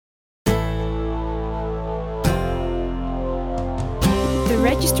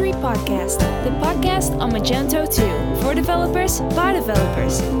Registry Podcast, the podcast on Magento 2, for developers, by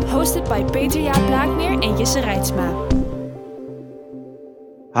developers, hosted by Peter-Jaap Blaakmeer en Jesse Reitsma.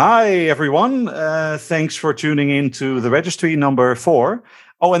 Hi, everyone. Thanks for tuning in to the registry number 4.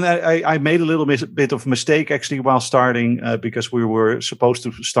 Oh, and I made a little bit of mistake actually while starting because we were supposed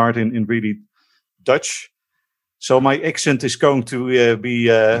to start in really Dutch. So my accent is going to be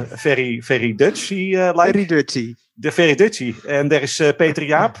very, very Dutchy. Very Dutchy. Very Dutchy. And there is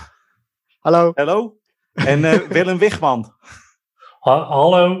Peter-Jaap. Hello. Hello. And Willem Wigman.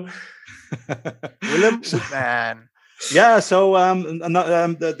 Hello. Willem, man. Yeah, so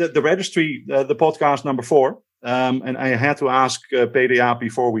the registry, the podcast number 4, and I had to ask Peter-Jaap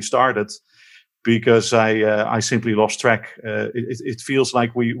before we started because I simply lost track. It feels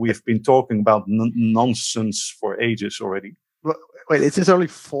like we've been talking about nonsense for ages already. Wait, it is only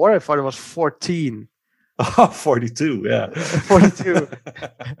 4? I thought it was 14. Oh, 42, yeah. 42.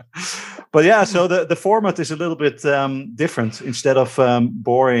 But yeah, so the format is a little bit different. Instead of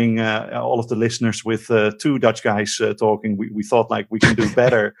boring all of the listeners with 2 Dutch guys talking, we thought like we can do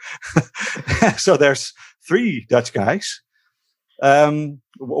better. So there's 3 Dutch guys.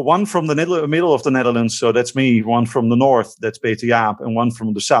 One from the middle of the Netherlands, so that's me. One from the north, that's Peter-Jaap. And one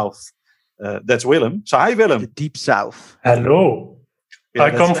from the south, that's Willem. So hi, Willem. The deep south. Hello. Yeah,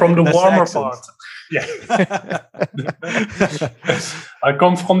 I come from the warmer part. Yeah. I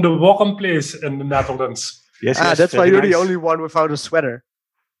come from the warm place in the Netherlands. Yes, that's why you're the only one without a sweater.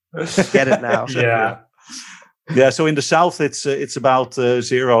 Get it now. Yeah. Yeah, so in the south it's about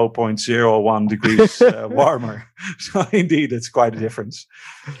 0.01 degrees warmer. So indeed, it's quite a difference.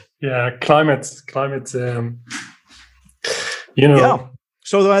 Yeah, climate. Yeah.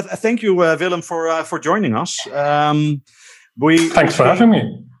 So thank you, Willem, for joining us. Thanks for having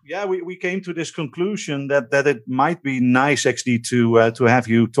me. Yeah, we came to this conclusion that it might be nice actually to have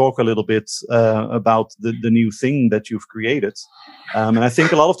you talk a little bit about the new thing that you've created, and I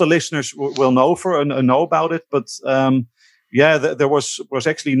think a lot of the listeners will know about it. But there was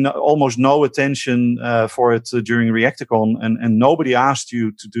actually almost no attention for it during Reacticon, and nobody asked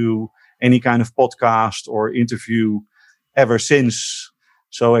you to do any kind of podcast or interview ever since.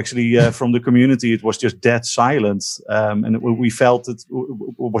 So actually, from the community, it was just dead silent, and we felt it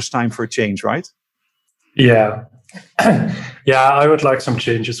was time for a change, right? Yeah, yeah. I would like some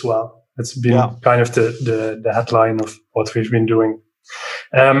change as well. It's been kind of the headline of what we've been doing.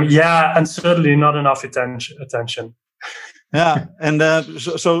 And certainly not enough attention. Yeah, and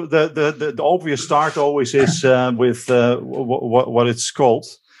so the obvious start always is with what it's called.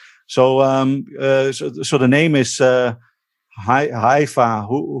 So the name is. Hyva,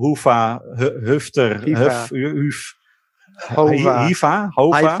 Huva, Hufter, Huf, Hiva,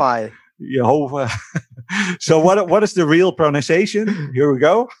 Hova, Jehovah. So what is the real pronunciation? Here we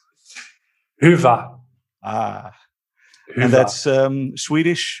go. Huva. Huva. And that's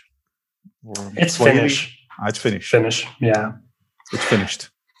Swedish? It's Finnish. It's Finnish. Finnish, yeah. It's finished.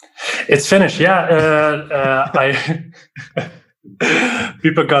 It's Finnish, yeah.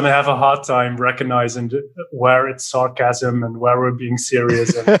 People are gonna have a hard time recognizing where it's sarcasm and where we're being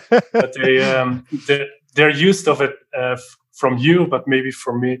serious, but they're used of it from you, but maybe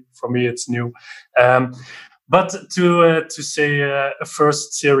for me it's new. But to say a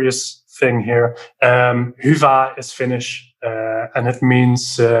first serious thing here, Hyvä is Finnish, and it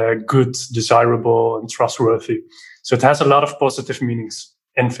means good, desirable, and trustworthy. So it has a lot of positive meanings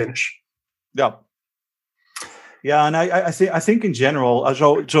in Finnish. Yeah. Yeah, and I think in general,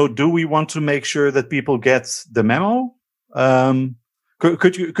 so do we want to make sure that people get the memo?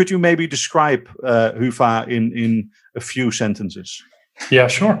 Could you maybe describe Hyvä in a few sentences? Yeah,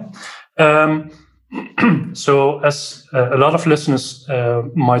 sure. So as a lot of listeners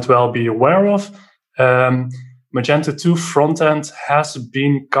might well be aware of, Magento 2 frontend has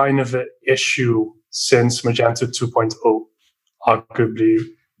been kind of an issue since Magento 2.0, arguably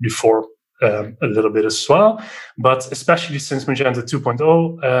before. A little bit as well, but especially since Magento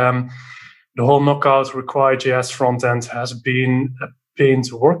 2.0, the whole knockout require.js frontend has been a pain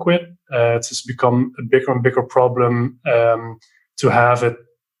to work with. It has become a bigger and bigger problem to have it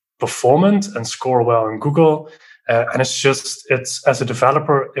performant and score well in Google. And it's as a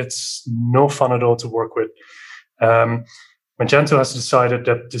developer, it's no fun at all to work with. Magento has decided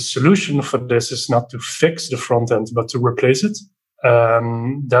that the solution for this is not to fix the frontend, but to replace it.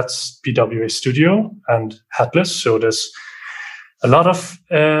 That's PWA Studio and Headless. So there's a lot of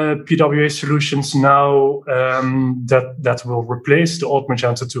PWA solutions now that will replace the old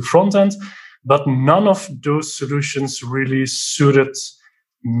Magento 2 frontend, but none of those solutions really suited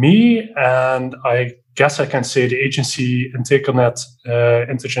me, and I guess I can say the agency Internet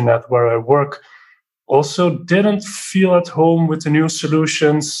where I work, also didn't feel at home with the new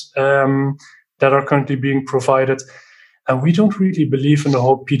solutions that are currently being provided. And we don't really believe in the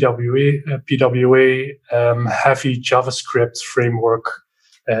whole PWA heavy JavaScript framework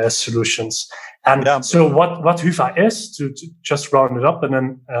sititions. And so what Hyvä is, to just round it up, and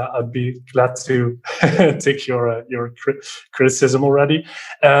then I'd be glad to take your criticism already.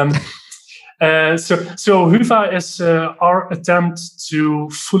 So Hyvä is our attempt to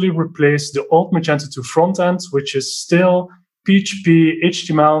fully replace the old Magento 2 front end, which is still PHP,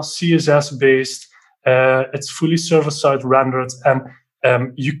 HTML, CSS based. It's fully server-side rendered,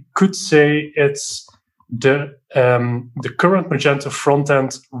 and you could say it's the current Magento front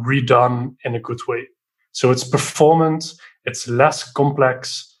end redone in a good way. So it's performant, it's less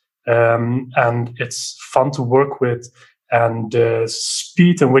complex, and it's fun to work with. And the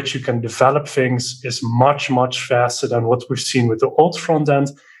speed in which you can develop things is much, much faster than what we've seen with the old front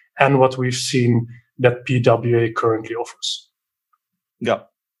end and what we've seen that PWA currently offers. Yeah.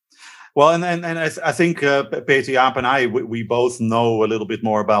 Well, and I think Peter, Jaap, and I, we both know a little bit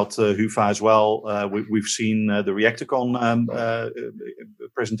more about Hyvä as well. We've seen the Reacticon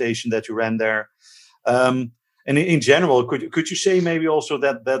presentation that you ran there. And in general, could you say maybe also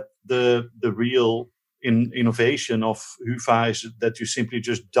that the real innovation of Hyvä is that you simply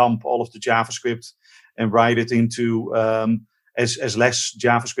just dump all of the JavaScript and write it into as less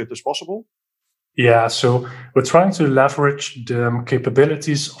JavaScript as possible? Yeah, so we're trying to leverage the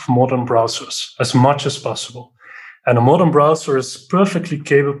capabilities of modern browsers as much as possible. And a modern browser is perfectly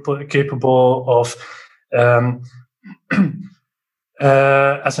capable of,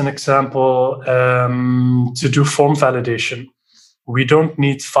 as an example, to do form validation. We don't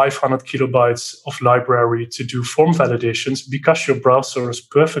need 500 kilobytes of library to do form validations because your browser is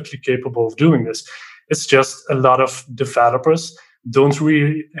perfectly capable of doing this. It's just a lot of developers don't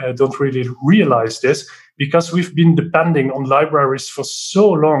really realize this because we've been depending on libraries for so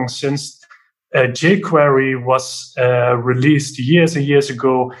long since jQuery was released years and years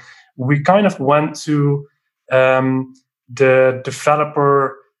ago. We kind of went to the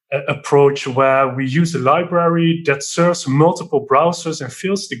developer approach where we use a library that serves multiple browsers and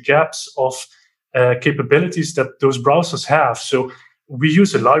fills the gaps of capabilities that those browsers have. So we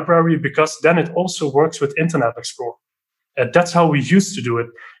use a library because then it also works with Internet Explorer. That's how we used to do it.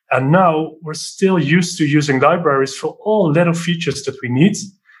 And now we're still used to using libraries for all little features that we need.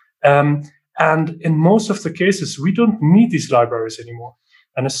 And in most of the cases, we don't need these libraries anymore.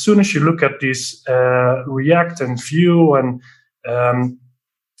 And as soon as you look at these React and Vue and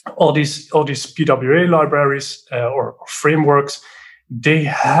all these PWA libraries or frameworks, they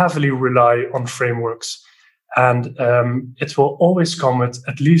heavily rely on frameworks. And it will always come with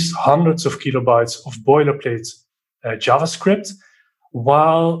at least hundreds of kilobytes of boilerplate JavaScript,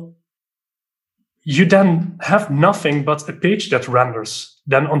 while you then have nothing but a page that renders.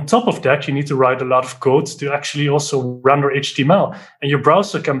 Then on top of that, you need to write a lot of code to actually also render HTML. And your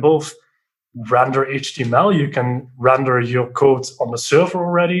browser can both render HTML, you can render your code on the server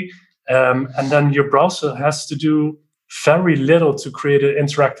already, and then your browser has to do very little to create an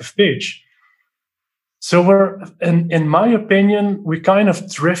interactive page. So we're, in my opinion, we kind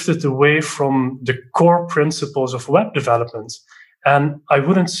of drifted away from the core principles of web development. And I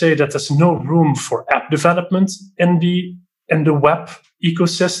wouldn't say that there's no room for app development in the web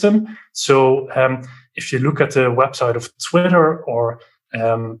ecosystem. So if you look at the website of Twitter or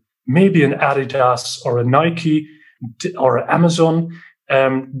maybe an Adidas or a Nike or Amazon,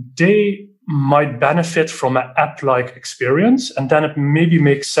 they might benefit from an app-like experience, and then it maybe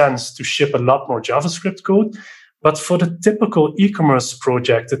makes sense to ship a lot more JavaScript code. But for the typical e-commerce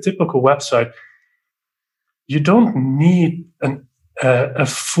project, the typical website, you don't need a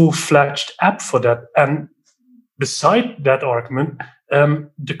full-fledged app for that. And beside that argument,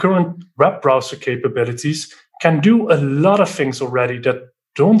 the current web browser capabilities can do a lot of things already that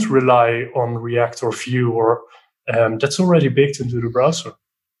don't rely on React or Vue, or that's already baked into the browser.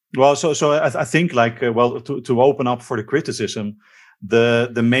 Well, so I think to open up for the criticism,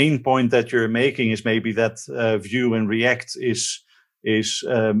 the main point that you're making is maybe that Vue and React is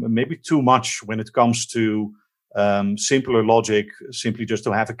maybe too much when it comes to simpler logic, simply just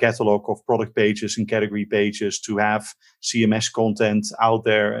to have a catalog of product pages and category pages, to have CMS content out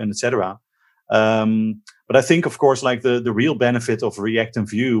there, and etc. But I think, of course, like the real benefit of React and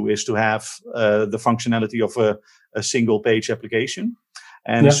Vue is to have the functionality of a single page application.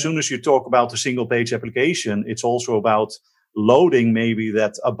 And as soon as you talk about a single page application, it's also about loading maybe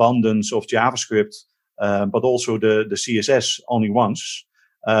that abundance of JavaScript, but also the CSS only once.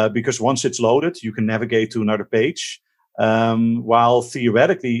 because once it's loaded, you can navigate to another page. While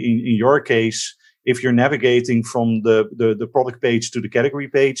theoretically, in your case, if you're navigating from the product page to the category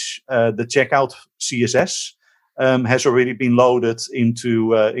page, the checkout CSS has already been loaded into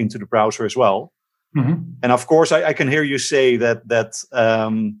the browser as well. Mm-hmm. And of course, I can hear you say that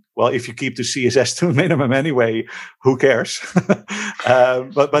well, if you keep the CSS to a minimum anyway, who cares?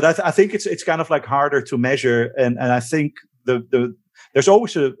 But I think it's kind of like harder to measure, and I think there's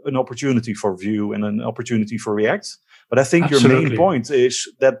always an opportunity for Vue and an opportunity for React. But I think Absolutely. Your main point is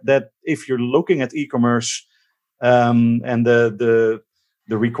that if you're looking at e-commerce and the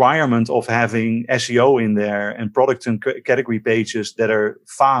requirement of having SEO in there and product and category pages that are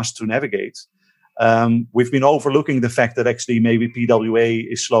fast to navigate, we've been overlooking the fact that actually maybe PWA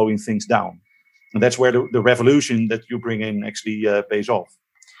is slowing things down. And that's where the revolution that you bring in actually pays off.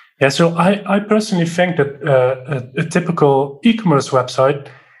 Yeah, so I personally think that a typical e-commerce website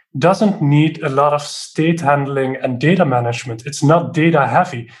doesn't need a lot of state handling and data management. It's not data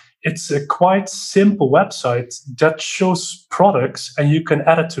heavy. It's a quite simple website that shows products and you can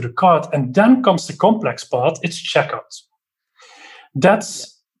add it to the cart. And then comes the complex part, it's checkout.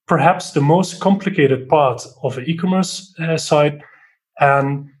 That's perhaps the most complicated part of an e-commerce site.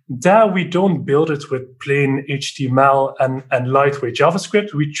 And there we don't build it with plain HTML and lightweight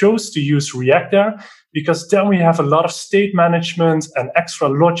JavaScript. We chose to use React there because then we have a lot of state management and extra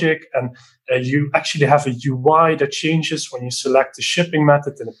logic. And you actually have a UI that changes when you select the shipping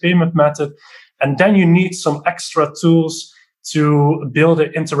method and the payment method. And then you need some extra tools to build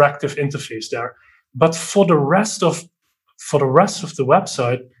an interactive interface there. But for the rest of the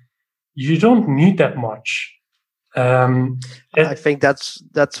website, you don't need that much. I think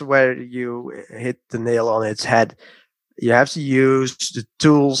that's where you hit the nail on its head. You have to use the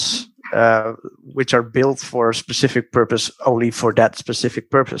tools which are built for a specific purpose, only for that specific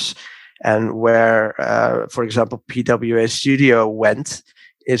purpose. And where, for example, PWA Studio went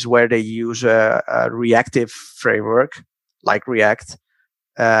is where they use a reactive framework like React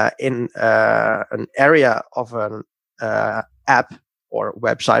in an area of an app or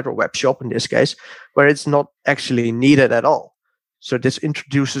website or web shop in this case, where it's not actually needed at all. So this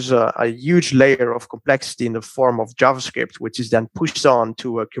introduces a huge layer of complexity in the form of JavaScript, which is then pushed on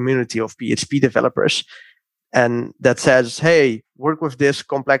to a community of PHP developers. And that says, hey, work with this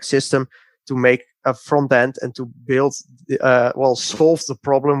complex system to make a front end and to build, solve the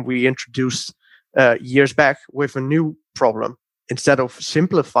problem we introduced years back with a new problem. Instead of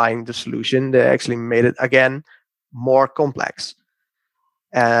simplifying the solution, they actually made it, again, more complex.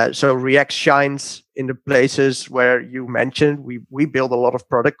 So React shines in the places where you mentioned. We build a lot of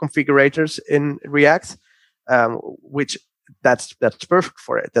product configurators in React, which that's perfect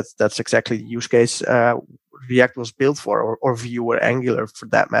for it. That's exactly the use case React was built for, or Vue or Angular for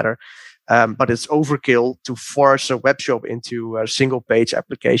that matter. But it's overkill to force a web shop into a single page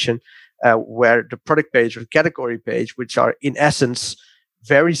application where the product page or the category page, which are in essence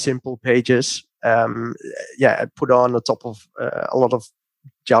very simple pages, put on the top of a lot of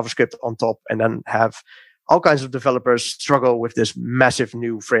JavaScript on top, and then have all kinds of developers struggle with this massive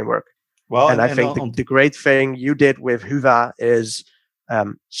new framework. Well, and I think the great thing you did with Hyvä is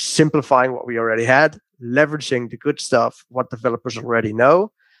simplifying what we already had, leveraging the good stuff, what developers already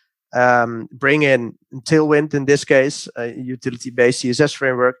know, bring in Tailwind, in this case, a utility-based CSS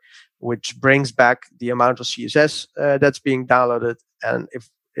framework, which brings back the amount of CSS that's being downloaded. And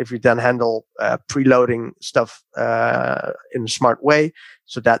if you then handle preloading stuff in a smart way,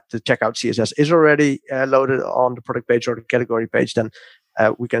 so that the checkout CSS is already loaded on the product page or the category page, then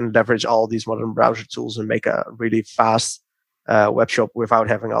we can leverage all these modern browser tools and make a really fast web shop without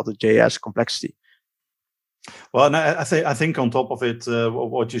having all the JS complexity. Well, and I think on top of it,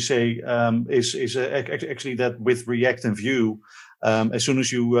 what you say is actually that with React and Vue, as soon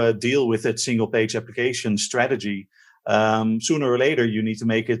as you deal with that single page application strategy, sooner or later you need to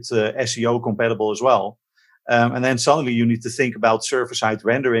make it SEO compatible as well. And then suddenly you need to think about server-side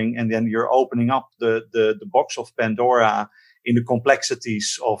rendering, and then you're opening up the box of Pandora in the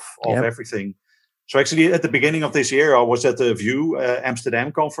complexities of everything. So actually, at the beginning of this year, I was at the Vue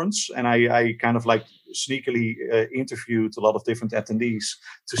Amsterdam conference, and I kind of like sneakily interviewed a lot of different attendees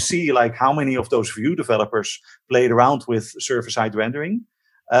to see like how many of those Vue developers played around with server-side rendering,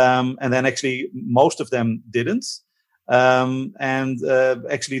 and then actually most of them didn't.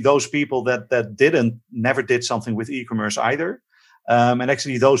 Actually, those people that didn't never did something with e-commerce either. And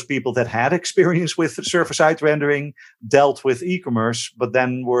actually, those people that had experience with server-side rendering dealt with e-commerce, but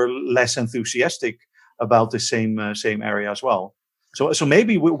then were less enthusiastic about the same area as well. So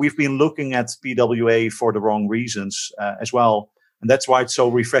maybe we've been looking at PWA for the wrong reasons as well. And that's why it's so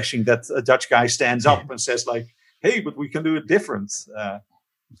refreshing that a Dutch guy stands up and says like, hey, but we can do it different. So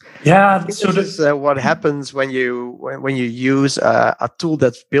this is what happens when you use a tool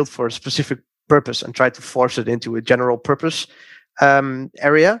that's built for a specific purpose and try to force it into a general purpose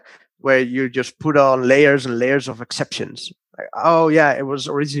area, where you just put on layers and layers of exceptions. Like, oh yeah, it was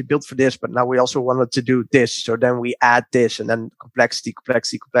originally built for this, but now we also wanted to do this, so then we add this, and then complexity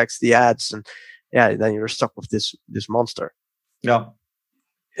adds, and then you're stuck with this monster. Yeah.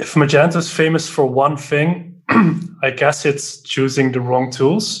 If Magento is famous for one thing, I guess it's choosing the wrong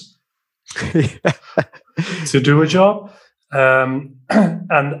tools to do a job. And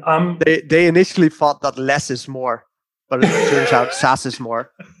they initially thought that less is more, but it turns out SAS is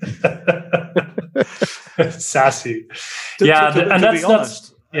more. To Sassy. be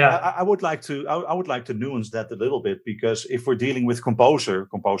honest, I would like to nuance that a little bit, because if we're dealing with Composer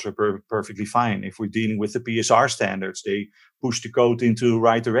perfectly fine. If we're dealing with the PSR standards, they push the code into the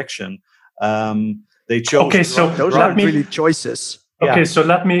right direction. They chose. Okay, so those aren't really choices. Okay, so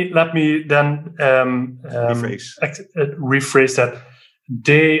let me then rephrase that.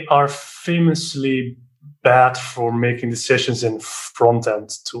 They are famously bad for making decisions in front-end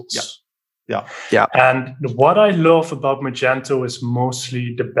tools. Yeah. And what I love about Magento is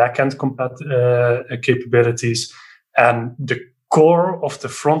mostly the backend capabilities and the core of the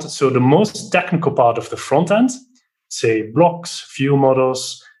front end. So the most technical part of the front end, say blocks, view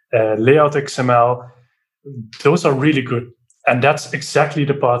models, layout XML, those are really good. And that's exactly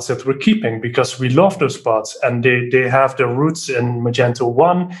the parts that we're keeping, because we love those parts, and they have their roots in Magento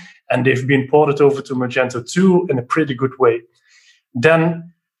 1, and they've been ported over to Magento 2 in a pretty good way.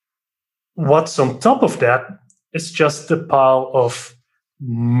 Then what's on top of that is just the pile of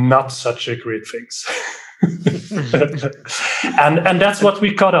not such a great things. and that's what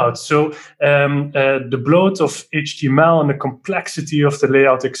we cut out. So the bloat of HTML and the complexity of the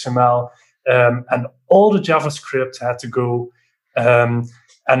layout XML, and all the JavaScript had to go,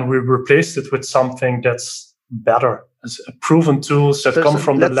 and we replaced it with something that's better, proven tools that come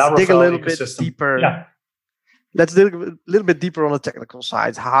from the Laravel ecosystem. Let's dig a little bit deeper. Yeah. Let's dig a little bit deeper on the technical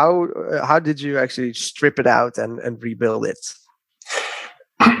side. How did you actually strip it out and rebuild it?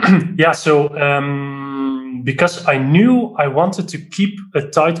 So because I knew I wanted to keep a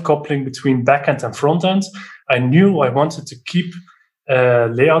tight coupling between backend and frontend, I knew I wanted to keep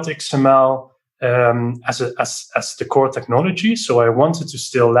layout XML as the core technology. So I wanted to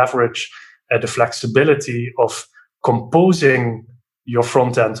still leverage the flexibility of composing your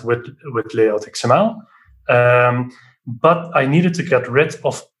frontend with layout XML. But I needed to get rid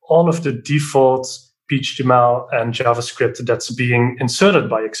of all of the default HTML and JavaScript that's being inserted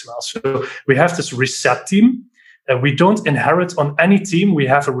by XML. So we have this reset team. We don't inherit on any team. We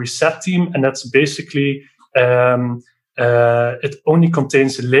have a reset team, and that's basically it only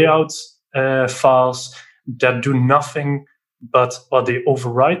contains layout files that do nothing but they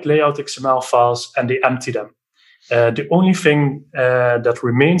overwrite layout XML files and they empty them. The only thing that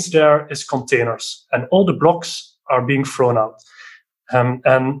remains there is containers, and all the blocks are being thrown out.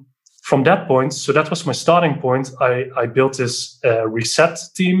 And from that point, so that was my starting point, I built this reset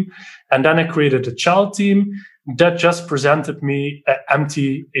team, and then I created a child team that just presented me an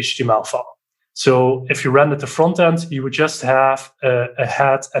empty HTML file. So if you rendered the front end, you would just have a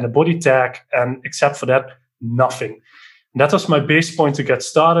head and a body tag, and except for that, nothing. And that was my base point to get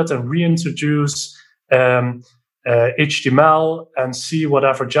started and reintroduce HTML and see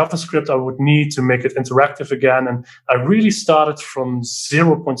whatever JavaScript I would need to make it interactive again. And I really started from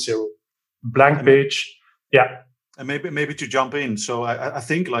 0.0, blank page. Yeah. And maybe to jump in. So I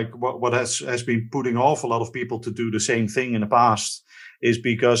think like what has been putting off a lot of people to do the same thing in the past is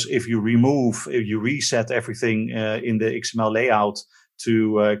because if you reset everything in the XML layout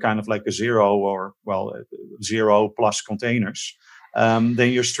to kind of like a 0 plus containers,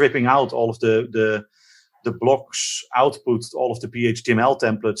 then you're stripping out all of the blocks output, all of the PHTML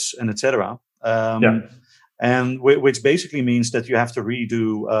templates, and etc. And which basically means that you have to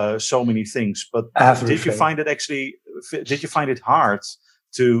redo so many things. But did you find it hard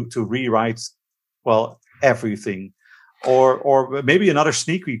to rewrite everything? Or maybe another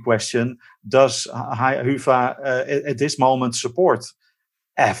sneaky question: does Hyvä at this moment support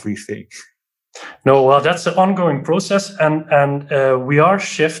everything? No, well, that's an ongoing process, and we are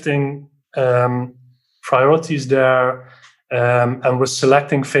shifting priorities there, and we're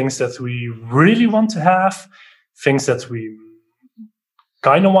selecting things that we really want to have, things that we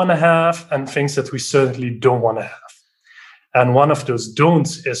kind of want to have, and things that we certainly don't want to have. And one of those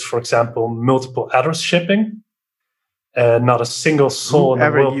don'ts is, for example, multiple address shipping. Not a single soul in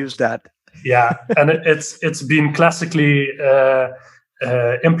the world ever use that. Yeah, and it's been classically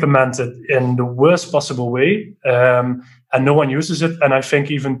implemented in the worst possible way, and no one uses it. And I think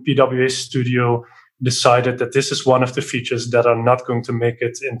even PWA Studio decided that this is one of the features that are not going to make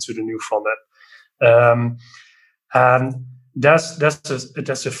it into the new front end. And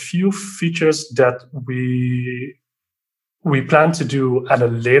there's a few features that we plan to do at a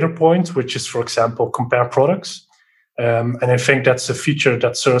later point, which is, for example, compare products. And I think that's a feature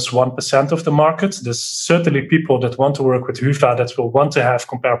that serves 1% of the market. There's certainly people that want to work with Hyvä that will want to have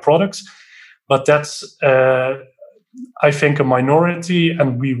compare products, but that's, I think, a minority,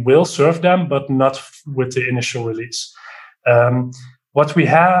 and we will serve them, but not with the initial release. What we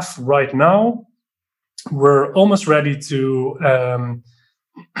have right now, we're almost ready to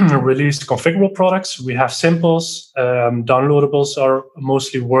release configurable products. We have simples, downloadables are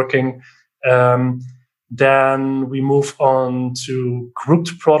mostly working. Then we move on to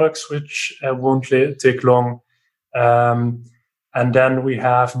grouped products, which won't take long. And then we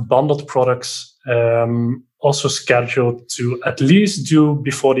have bundled products also scheduled to at least do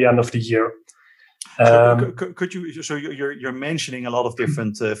before the end of the year. Could you? So you're mentioning a lot of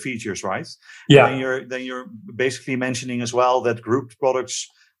different features, right? Yeah. And then you're basically mentioning as well that grouped products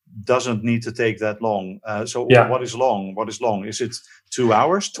doesn't need to take that long. What is long? What is long? Is it 2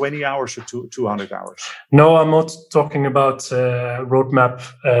 hours, 20 hours, or 200 hours? No, I'm not talking about roadmap,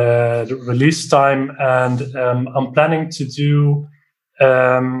 the release time, and I'm planning to do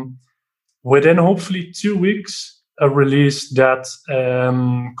within hopefully 2 weeks a release that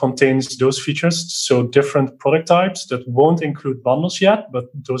contains those features. So different product types that won't include bundles yet, but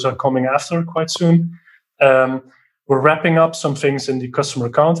those are coming after quite soon. We're wrapping up some things in the customer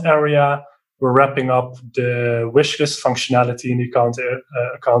account area. We're wrapping up the wishlist functionality in the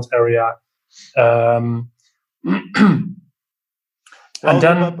account area. And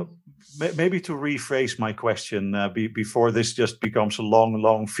then maybe to rephrase my question before this just becomes a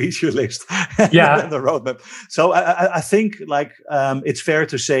long feature list. Yeah, the roadmap. So I think it's fair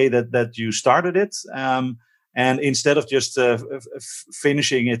to say that you started it, and instead of just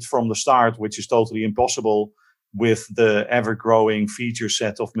finishing it from the start, which is totally impossible with the ever-growing feature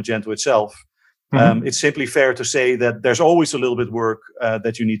set of Magento itself, it's simply fair to say that there's always a little bit work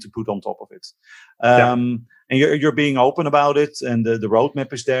that you need to put on top of it. And you're being open about it, and the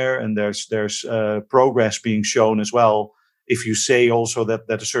roadmap is there, and there's progress being shown as well. If you say also that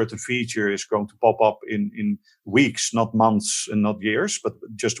a certain feature is going to pop up in weeks, not months and not years, but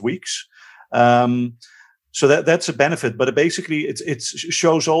just weeks. So that's a benefit, but basically it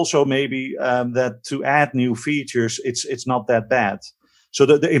shows also maybe that to add new features, it's not that bad. So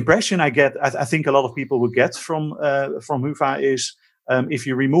the impression I get, I think a lot of people would get from Hyvä is if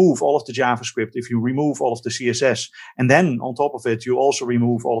you remove all of the JavaScript, if you remove all of the CSS, and then on top of it you also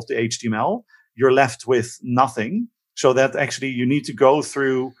remove all of the HTML, you're left with nothing. So that actually you need to go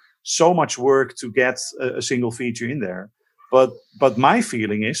through so much work to get a single feature in there. But my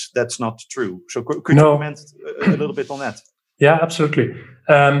feeling is that's not true. So could you comment a little bit on that? Yeah, absolutely.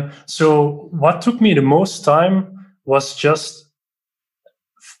 So what took me the most time was just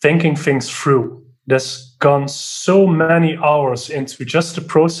thinking things through. There's gone so many hours into just the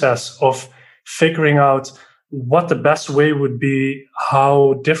process of figuring out what the best way would be,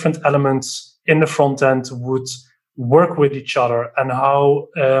 how different elements in the front end would work with each other, and how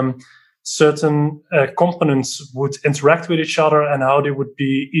certain components would interact with each other, and how they would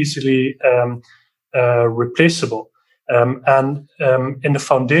be easily replaceable. And in the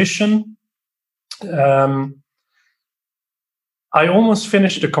foundation, I almost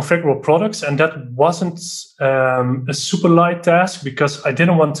finished the configurable products, and that wasn't a super light task because I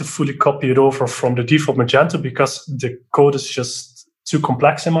didn't want to fully copy it over from the default Magento because the code is just too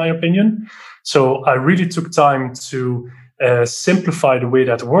complex in my opinion. So I really took time to simplify the way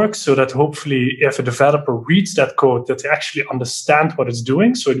that works so that hopefully if a developer reads that code, that they actually understand what it's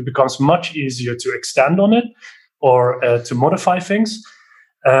doing. So it becomes much easier to extend on it or to modify things.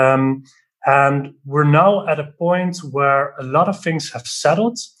 And we're now at a point where a lot of things have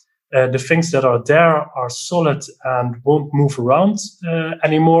settled. The things that are there are solid and won't move around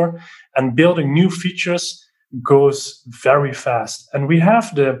anymore. And building new features goes very fast. And we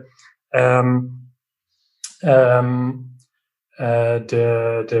have the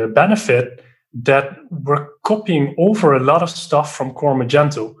benefit that we're copying over a lot of stuff from core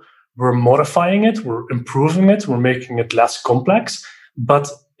Magento. We're modifying it, we're improving it, we're making it less complex. But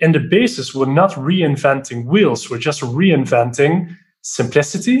in the basis, we're not reinventing wheels. We're just reinventing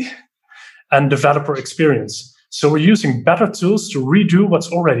simplicity and developer experience. So we're using better tools to redo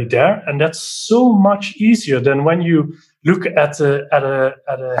what's already there. And that's so much easier than when you look at a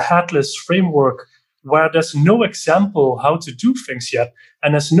headless framework where there's no example how to do things yet,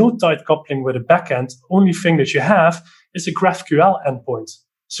 and there's no tight coupling with a backend, only thing that you have is a GraphQL endpoint.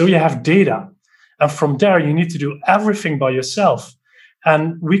 So you have data. And from there, you need to do everything by yourself.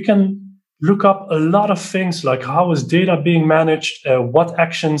 And we can look up a lot of things like how is data being managed, what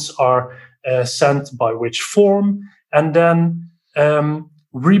actions are sent by which form, and then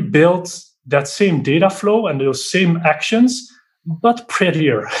rebuild that same data flow and those same actions, but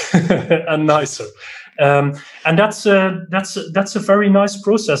prettier and nicer. And that's a very nice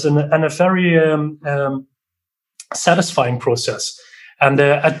process and a very satisfying process. And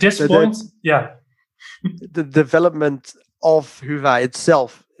at this point, the development of Hyvä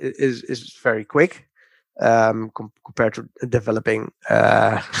itself is very quick compared to developing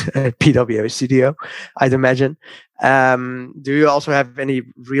PWA Studio, I'd imagine. Do you also have any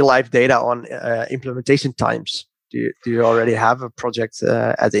real life data on implementation times? Do you already have a project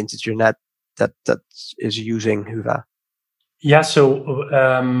at IntegerNet that is using Hyvä? Yeah, so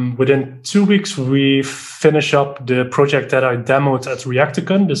within 2 weeks, we finish up the project that I demoed at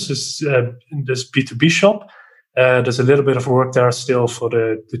Reacticon. This is this B2B shop. There's a little bit of work there still for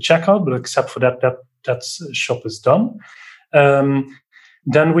the checkout, but except for that shop is done.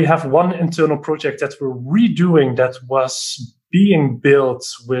 Then we have one internal project that we're redoing that was being built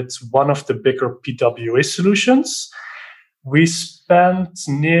with one of the bigger PWA solutions. We spent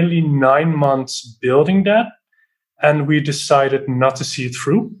nearly 9 months building that, and we decided not to see it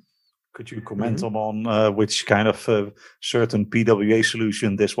through. Could you comment on which kind of certain PWA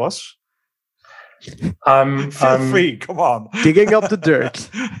solution this was? Feel free, come on. Digging up the dirt.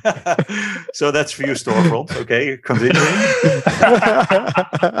 So that's for you, Storefront. Okay, continuing.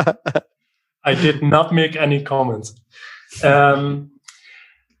 I did not make any comment.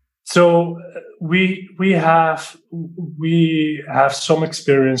 So we have some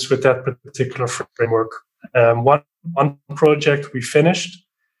experience with that particular framework. One project we finished.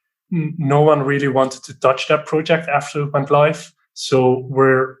 No one really wanted to touch that project after it went live. So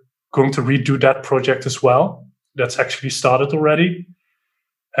we're going to redo that project as well. That's actually started already.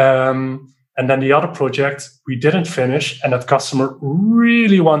 And then the other project we didn't finish, and that customer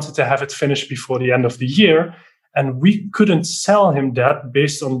really wanted to have it finished before the end of the year. And we couldn't sell him that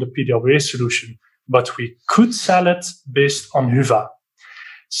based on the PWA solution, but we could sell it based on Hyvä.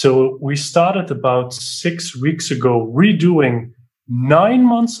 So we started about 6 weeks ago redoing 9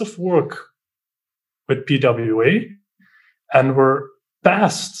 months of work with PWA, and we're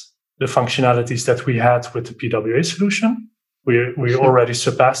past the functionalities that we had with the PWA solution. We already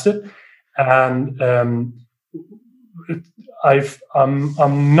surpassed it, and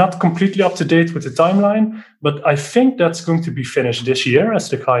I'm not completely up to date with the timeline, but I think that's going to be finished this year as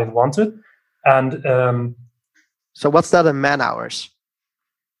the client wanted. And so, what's that in man hours?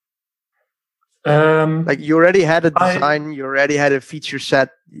 Like you already had a design, you already had a feature set.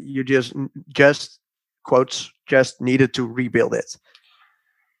 You just quotes just needed to rebuild it.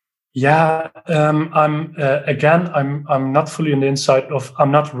 Yeah, I'm not fully in the inside of.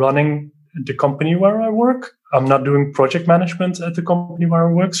 I'm not running the company where I work. I'm not doing project management at the company where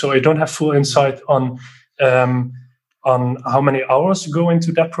I work, so I don't have full insight on how many hours go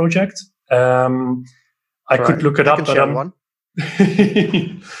into that project. I could look it up, but I'm one.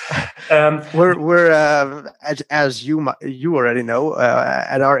 We're as you already know,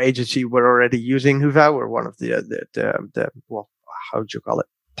 at our agency we're already using Hyvä. We're one of the well, how would you call it,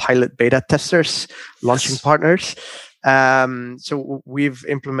 pilot beta testers, launching partners. So we've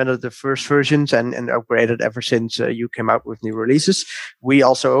implemented the first versions and upgraded ever since you came out with new releases. We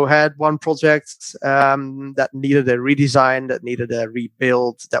also had one project that needed a redesign, that needed a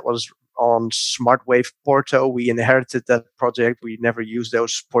rebuild, that was on SmartWave Porto. We inherited that project. We never used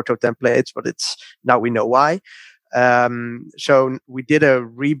those Porto templates, but now we know why. So we did a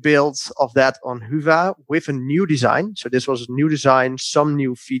rebuild of that on Hyvä with a new design. So this was a new design, some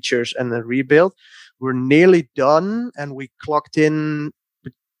new features, and a rebuild. We're nearly done, and we clocked in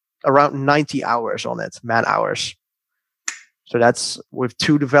around 90 hours on it, man hours. So that's with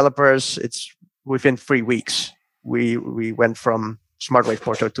 2 developers. It's within 3 weeks. We went from SmartWave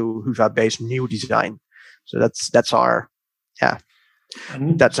Porto to Hyvä-based new design. So that's our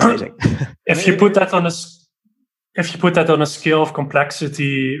that's amazing. If you put that on a scale of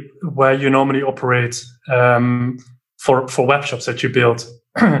complexity where you normally operate for web shops that you build,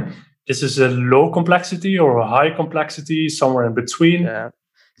 this is a low complexity or a high complexity, somewhere in between? Yeah,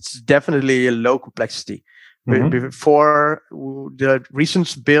 it's definitely a low complexity. Mm-hmm. Before the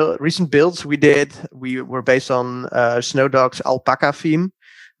recent builds we did, we were based on Snowdog's Alpaca theme.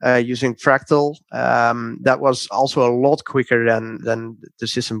 using Fractal. That was also a lot quicker than the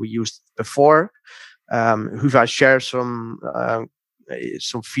system we used before. Hyvä shares some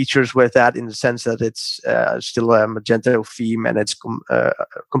features with that, in the sense that it's still a Magento theme and it's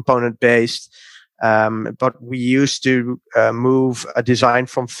component based. But we used to move a design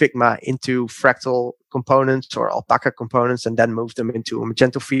from Figma into Fractal components or Alpaca components and then move them into a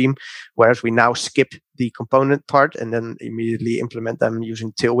Magento theme, whereas we now skip the component part and then immediately implement them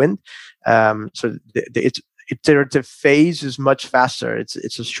using Tailwind. So the iterative phase is much faster.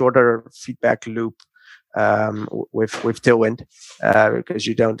 It's a shorter feedback loop with Tailwind, because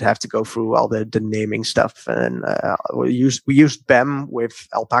you don't have to go through all the naming stuff. And we used BEM with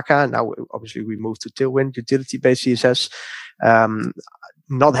Alpaca. Now obviously we moved to Tailwind, utility-based CSS.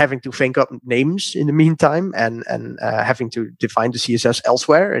 Not having to think up names in the meantime and having to define the CSS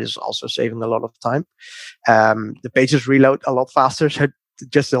elsewhere is also saving a lot of time. The pages reload a lot faster, so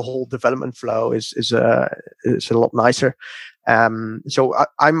just the whole development flow is a lot nicer.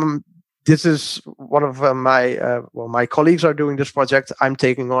 This is one of my colleagues are doing this project. I'm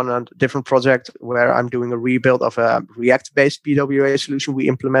taking on a different project where I'm doing a rebuild of a React-based PWA solution we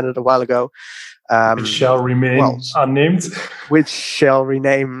implemented a while ago. Which shall remain unnamed. Which shall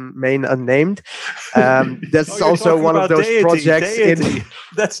remain unnamed. That's also one of those projects.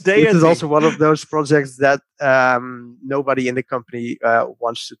 That's Deity. This is also one of those projects that nobody in the company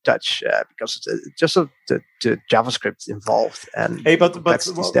wants to touch because it's just the JavaScript involved and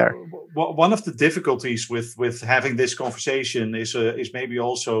complexities there. One of the difficulties with having this conversation is maybe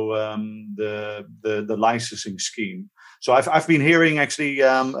also the licensing scheme. So I've been hearing actually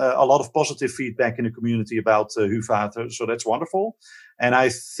a lot of positive feedback in the community about Hyvä, so that's wonderful. And I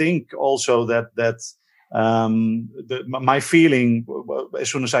think also that my feeling as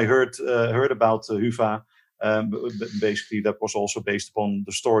soon as I heard about Hyvä, basically that was also based upon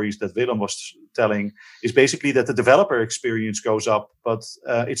the stories that Willem was telling, is basically that the developer experience goes up, but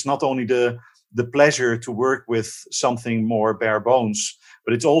it's not only the pleasure to work with something more bare bones,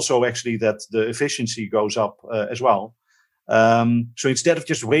 but it's also actually that the efficiency goes up as well. So instead of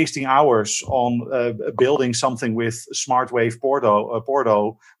just wasting hours on building something with SmartWave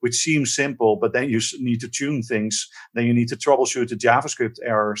Porto, which seems simple, but then you need to tune things, then you need to troubleshoot the JavaScript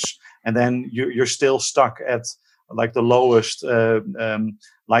errors, and then you're still stuck at like the lowest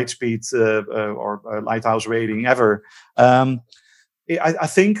light speed or lighthouse rating ever. I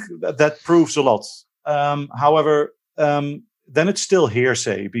think that proves a lot. However, then it's still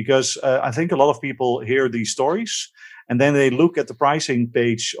hearsay, because I think a lot of people hear these stories and then they look at the pricing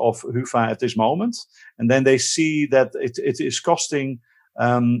page of Hyvä at this moment, and then they see that it is costing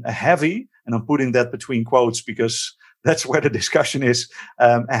a heavy, and I'm putting that between quotes because that's where the discussion is,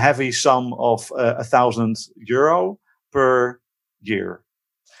 a heavy sum of €1,000 per year.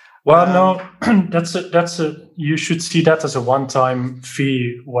 Well, no, that's a. You should see that as a one-time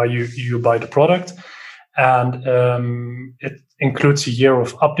fee while you buy the product, and it includes a year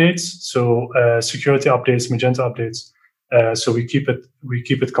of updates, so security updates, Magento updates. So we keep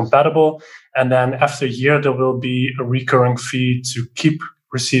it compatible, and then after a year there will be a recurring fee to keep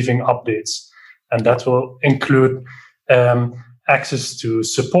receiving updates, and that will include access to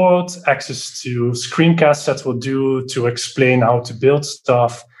support, access to screencasts that will do to explain how to build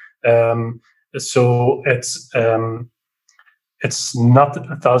stuff. So it's not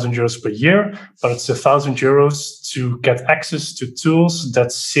 €1,000 per year, but it's €1,000 to get access to tools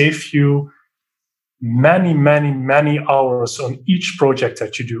that save you many hours on each project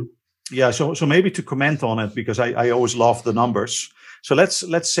that you do. Yeah, so maybe to comment on it, because I always love the numbers. So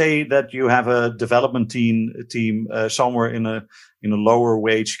let's say that you have a development team somewhere in a lower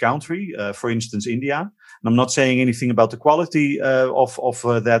wage country, for instance, India. And I'm not saying anything about the quality of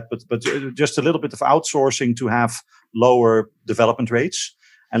that, but just a little bit of outsourcing to have lower development rates.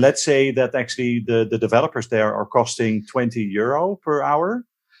 And let's say that actually the developers there are costing €20 per hour.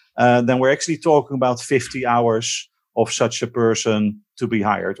 Then we're actually talking about 50 hours of such a person to be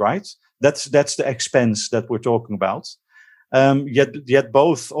hired, right? That's the expense that we're talking about. Yet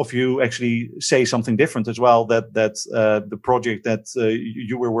both of you actually say something different as well. That the project that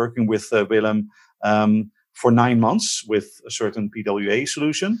you were working with, Willem, for 9 months with a certain PWA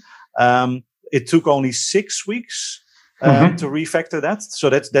solution, it took only 6 weeks to refactor that. So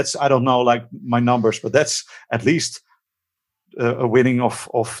that's I don't know like my numbers, but that's at least a winning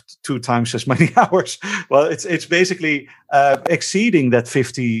of 2 times as many hours. Well, it's basically exceeding that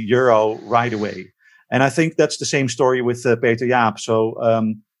 €50 right away. And I think that's the same story with Peter Jaap. So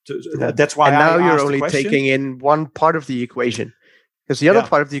that's why. And now I you're only taking in one part of the equation, because the other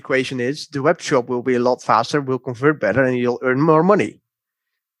part of the equation is the web shop will be a lot faster, will convert better, and you'll earn more money.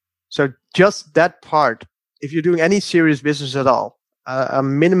 So just that part, if you're doing any serious business at all, a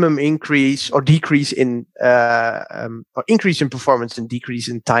minimum increase or decrease in or increase in performance and decrease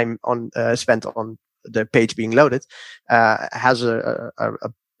in time on spent on the page being loaded has a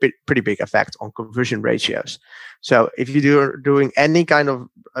pretty big effect on conversion ratios. So if you're doing any kind of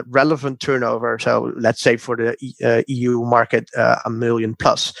relevant turnover, so let's say for the EU market, $1 million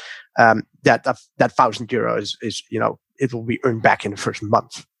plus, that €1,000 is it will be earned back in the first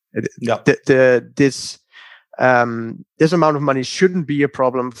month. This amount of money shouldn't be a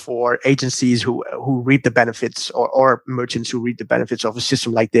problem for agencies who reap the benefits or merchants who reap the benefits of a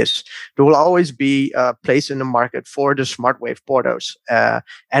system like this. There will always be a place in the market for the SmartWave portos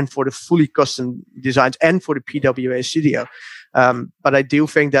and for the fully custom designs and for the PWA Studio. But I do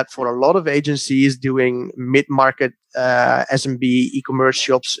think that for a lot of agencies doing mid-market SMB e-commerce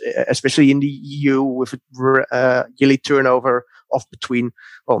shops, especially in the EU, with a yearly turnover of between,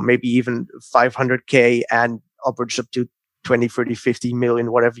 maybe even 500K and upwards up to 20, 30, 50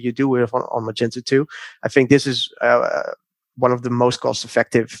 million, whatever you do with on Magento 2. I think this is one of the most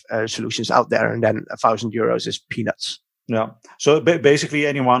cost-effective solutions out there. And then €1,000 is peanuts. Yeah. So basically,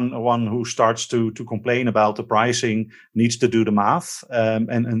 anyone who starts to complain about the pricing needs to do the math.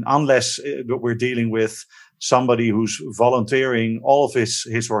 And unless we're dealing with somebody who's volunteering all of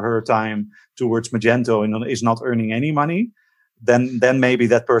his or her time towards Magento and is not earning any money, then maybe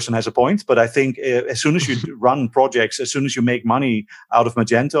that person has a point. But I think as soon as you run projects, as soon as you make money out of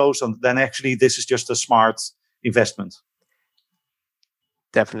Magento, so then actually this is just a smart investment.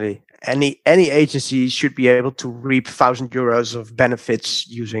 Definitely. Any agency should be able to reap €1,000 of benefits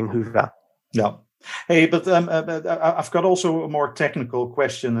using Hyvä. Yeah. Hey, but I've got also a more technical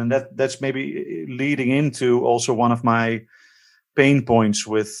question, and that's maybe leading into also one of my pain points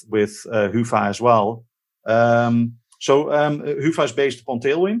with Hyvä as well. So Hyvä is based upon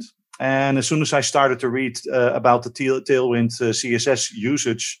Tailwind, and as soon as I started to read about the Tailwind CSS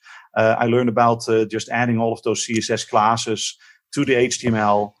usage, I learned about just adding all of those CSS classes to the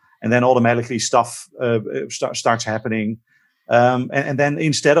HTML, and then automatically stuff starts happening. And then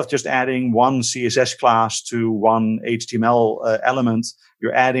instead of just adding one CSS class to one HTML element,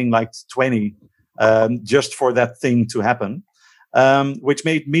 you're adding like 20 just for that thing to happen. Which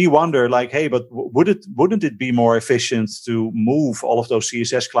made me wonder, like, hey, but wouldn't it be more efficient to move all of those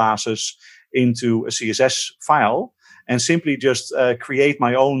CSS classes into a CSS file and simply just create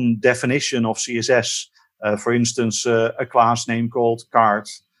my own definition of CSS? For instance, a class name called card,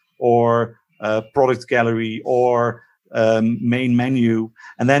 or product gallery, or main menu,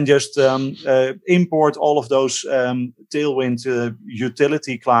 and then just import all of those Tailwind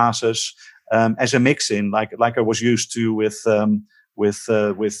utility classes as a mix-in, like I was used to with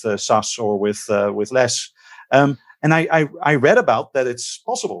SAS or with Less. And I read about that it's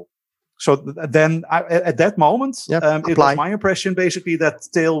possible. So then at that moment, it was my impression basically that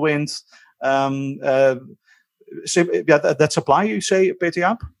Tailwind. That's apply, you say, Peter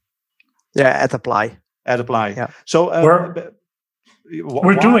Jaap? Yeah, at apply. Yeah. So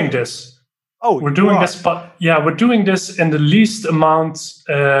we're doing this. Oh, we're doing this, but we're doing this in the least amount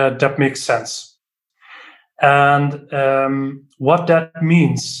that makes sense. And what that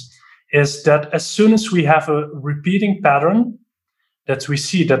means is that as soon as we have a repeating pattern, that we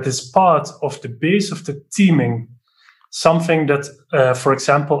see that is part of the base of the theming, something that, for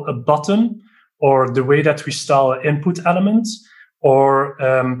example, a button, or the way that we style input elements, or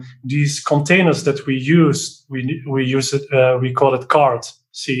these containers that we use, we use it. We call it card,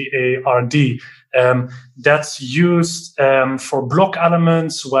 CARD. That's used for block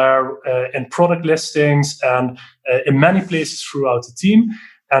elements, where in product listings and in many places throughout the theme.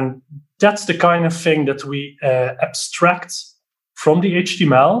 And that's the kind of thing that we abstract from the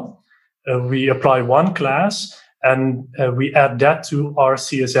HTML. We apply one class, and we add that to our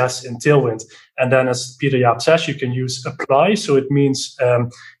CSS in Tailwind. And then, as Peter Jaap says, you can use apply. So it means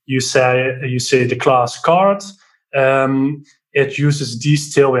you say the class card. It uses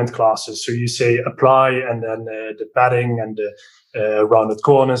these Tailwind classes. So you say apply, and then the padding and the rounded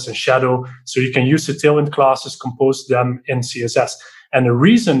corners and shadow. So you can use the Tailwind classes, compose them in CSS. And the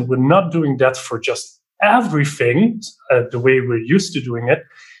reason we're not doing that for just everything, the way we're used to doing it,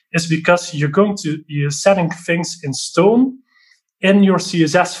 is because you're setting things in stone in your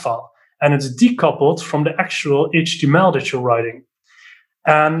CSS file, and it's decoupled from the actual HTML that you're writing.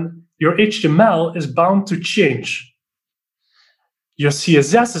 And your HTML is bound to change. Your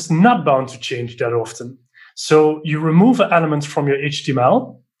CSS is not bound to change that often. So you remove an element from your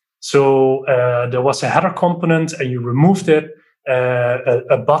HTML. So there was a header component, and you removed it,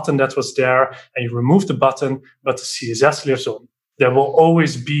 a button that was there, and you removed the button, but the CSS lives on. there will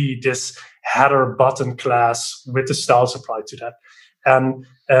always be this header button class with the styles applied to that. And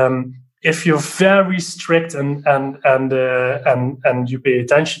if you're very strict and you pay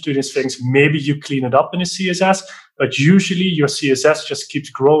attention to these things, maybe you clean it up in a CSS, but usually your CSS just keeps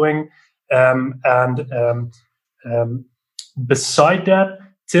growing. Beside that,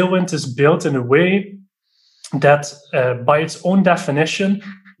 Tailwind is built in a way that by its own definition,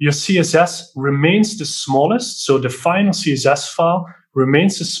 your CSS remains the smallest. So the final CSS file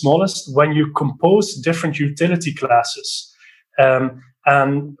remains the smallest when you compose different utility classes.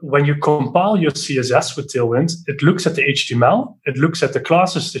 And when you compile your CSS with Tailwind, it looks at the HTML, it looks at the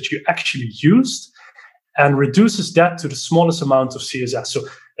classes that you actually used, and reduces that to the smallest amount of CSS. So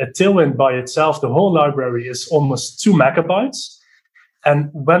a Tailwind by itself, the whole library is almost 2 megabytes. And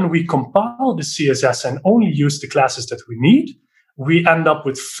when we compile the CSS and only use the classes that we need, we end up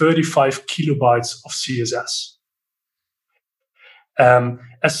with 35 kilobytes of CSS.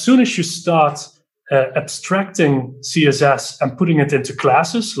 As soon as you start abstracting CSS and putting it into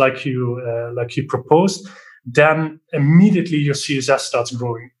classes like you proposed, then immediately your CSS starts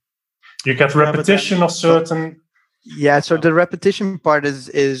growing. You get repetition of certain. So the repetition part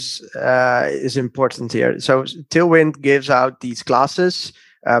is important here. So Tailwind gives out these classes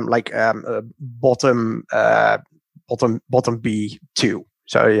bottom B2.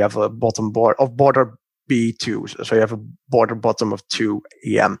 So you have a bottom border B2. So you have a border bottom of 2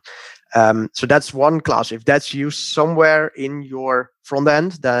 EM. So that's one class. If that's used somewhere in your front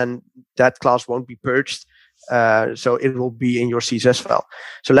end, then that class won't be purged. So it will be in your CSS file.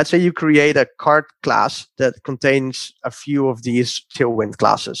 So let's say you create a card class that contains a few of these Tailwind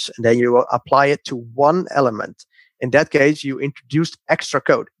classes, and then you apply it to one element. In that case, you introduced extra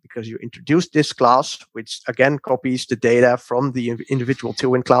code because you introduced this class, which again copies the data from the individual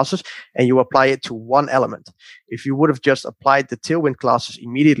Tailwind classes, and you apply it to one element. If you would have just applied the Tailwind classes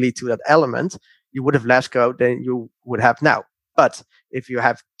immediately to that element, you would have less code than you would have now. But if you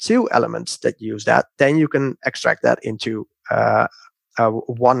have 2 elements that use that, then you can extract that into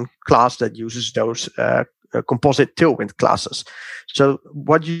one class that uses those composite Tailwind classes. So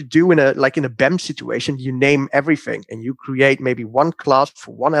what you do in a BEM situation, you name everything and you create maybe one class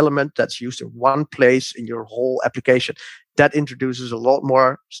for one element that's used in one place in your whole application. That introduces a lot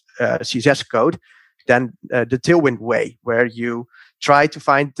more CSS code than the Tailwind way, where you try to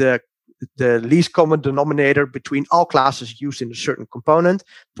find the least common denominator between all classes used in a certain component,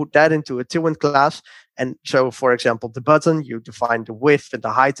 put that into a Tailwind class. And so, for example, the button, you define the width and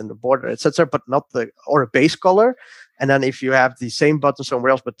the height and the border, etc., but not or a base color. And then if you have the same button somewhere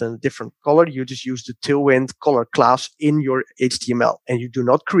else, but then a different color, you just use the Tailwind color class in your HTML. And you do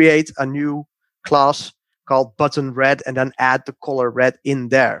not create a new class called button red and then add the color red in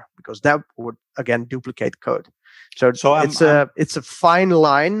there, because that would, again, duplicate code. So it's a fine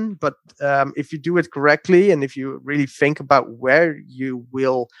line, but if you do it correctly and if you really think about where you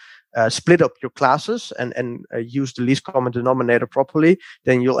will split up your classes and use the least common denominator properly,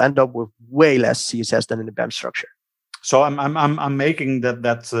 then you'll end up with way less CSS than in the BEM structure. So I'm making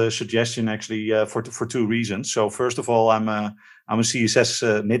that suggestion actually for 2 reasons. So first of all, I'm a CSS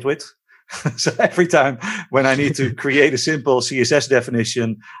nitwit. So every time when I need to create a simple CSS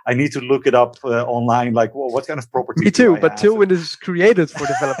definition, I need to look it up online. Like, well, what kind of property? Me too, but Tailwind is created for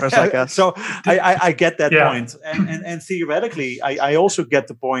developers like us. So I get that point, and theoretically, I also get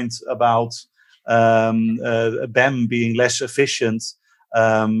the point about BEM being less efficient,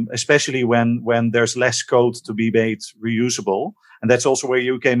 especially when there's less code to be made reusable. And that's also where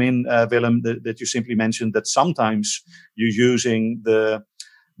you came in, Willem, that you simply mentioned that sometimes you're using the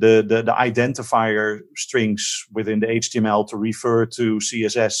identifier strings within the HTML to refer to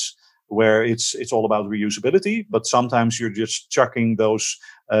CSS, where it's all about reusability. But sometimes you're just chucking those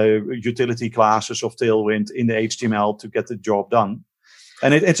utility classes of Tailwind in the HTML to get the job done.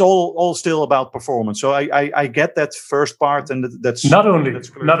 And it's all still about performance. So I get that first part, and that's not only.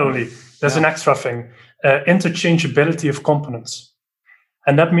 There's an extra thing: interchangeability of components,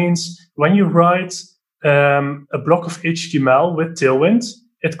 and that means when you write a block of HTML with Tailwind,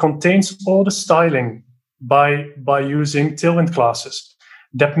 it contains all the styling by using Tailwind classes.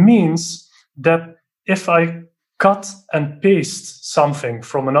 That means that if I cut and paste something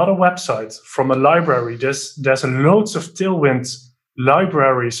from another website, from a library, there's loads of Tailwind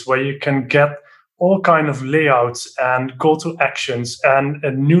libraries where you can get all kind of layouts and call to actions and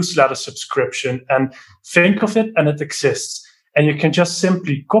a newsletter subscription, and think of it and it exists. And you can just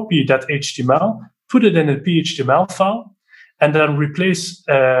simply copy that HTML, put it in a PHTML file, and then replace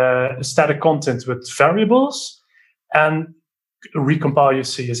static content with variables and recompile your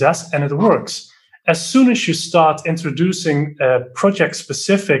CSS, and it works. As soon as you start introducing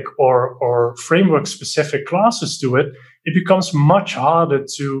project-specific or framework-specific classes to it, it becomes much harder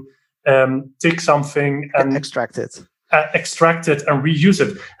to take something and extract it and reuse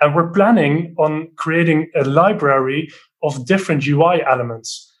it. And we're planning on creating a library of different UI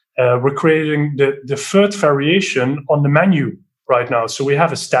elements. We're creating the third variation on the menu right now. So we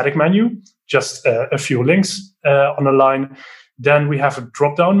have a static menu, just a few links on a line. Then we have a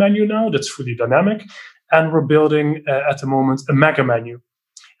drop-down menu now that's fully dynamic. And we're building, at the moment, a mega menu.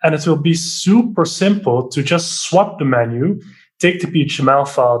 And it will be super simple to just swap the menu, take the HTML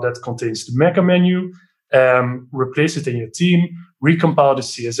file that contains the mega menu, replace it in your theme, recompile the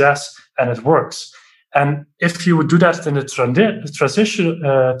CSS, and it works. And if you would do that in a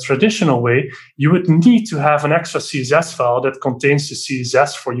traditional way, you would need to have an extra CSS file that contains the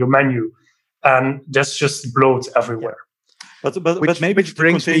CSS for your menu. And that's just bloat everywhere. But maybe which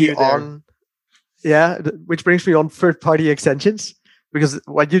brings me on. Yeah, which brings me on third-party extensions, because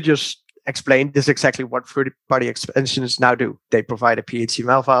what you just explained is exactly what third-party extensions now do. They provide a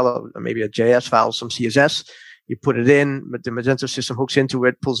HTML file, or maybe a JS file, some CSS. You put it in, the Magento system hooks into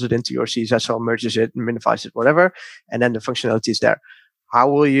it, pulls it into your CSS file, merges it, minifies it, whatever, and then the functionality is there. How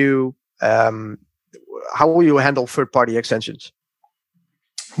will you handle third-party extensions?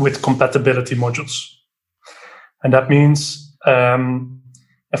 With compatibility modules, and that means.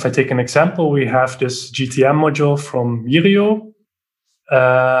 If I take an example, we have this GTM module from Yirio.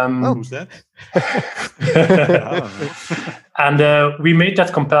 Who's that? And we made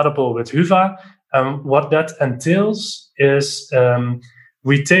that compatible with Hyva. What that entails is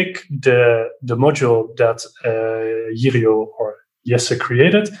we take the module that Yirio or Jesse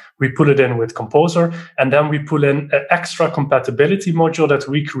created, we put it in with Composer, and then we pull in an extra compatibility module that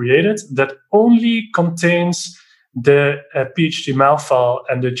we created that only contains the HTML file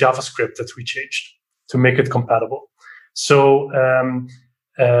and the JavaScript that we changed to make it compatible. So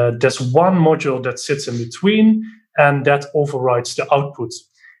there's one module that sits in between, and that overrides the output.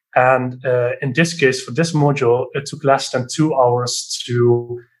 And in this case, for this module, it took less than 2 hours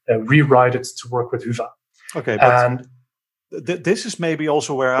to rewrite it to work with Hyva. Okay, but this is maybe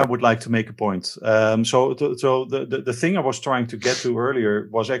also where I would like to make a point. So the thing I was trying to get to earlier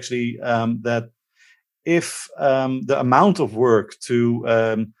was actually that if the amount of work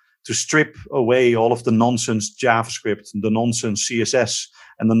to strip away all of the nonsense JavaScript, the nonsense CSS,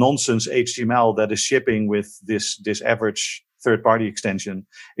 and the nonsense HTML that is shipping with this average third-party extension,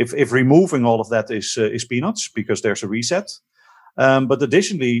 if removing all of that is peanuts because there's a reset, but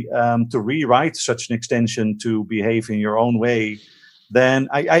additionally to rewrite such an extension to behave in your own way, then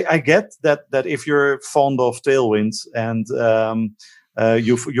I get that if you're fond of Tailwind and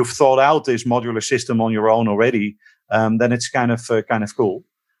you've thought out this modular system on your own already, then it's kind of cool.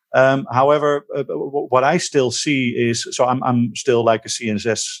 However, what I still see is, so I'm still like a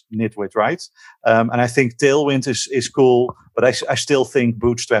CSS nitwit, right? And I think Tailwind is cool, but I still think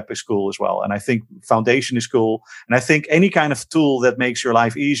Bootstrap is cool as well. And I think Foundation is cool. And I think any kind of tool that makes your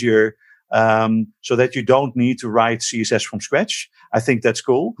life easier, so that you don't need to write CSS from scratch, I think that's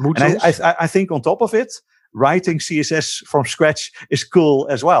cool. And I think on top of it, writing CSS from scratch is cool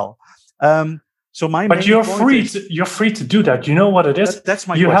as well. But you're free to do that. You know what it is? That's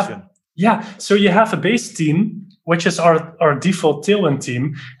my question. So you have a base theme, which is our default Tailwind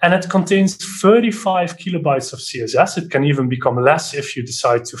theme, and it contains 35 kilobytes of CSS. It can even become less if you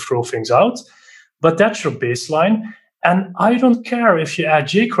decide to throw things out. But that's your baseline. And I don't care if you add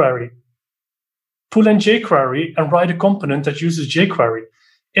jQuery. Pull in jQuery and write a component that uses jQuery.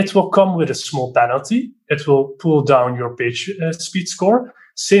 It will come with a small penalty. It will pull down your page speed score.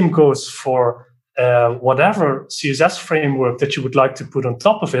 Same goes for whatever CSS framework that you would like to put on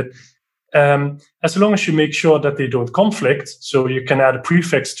top of it. As long as you make sure that they don't conflict, so you can add a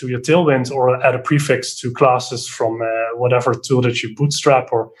prefix to your Tailwind or add a prefix to classes from whatever tool that you bootstrap,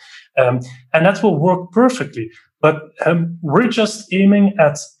 and that will work perfectly. But we're just aiming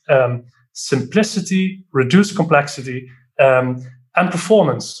at simplicity, reduced complexity, and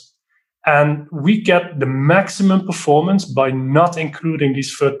performance. And we get the maximum performance by not including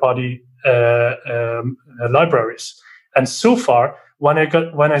these third-party libraries. And so far, when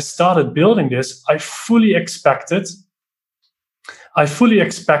I started building this, I fully expected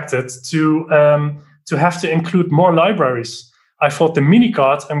to have to include more libraries. I thought the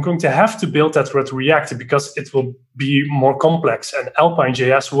minicard, I'm going to have to build that with React because it will be more complex, and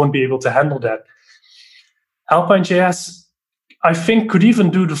Alpine.js won't be able to handle that. Alpine.js, I think, could even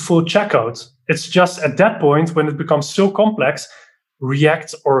do the full checkout. It's just at that point, when it becomes so complex,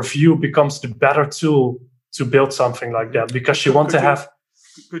 React or Vue becomes the better tool to build something like that, because you want to have...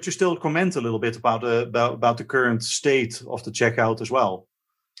 Could you still comment a little bit about the current state of the checkout as well?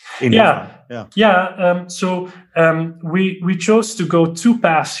 We chose to go 2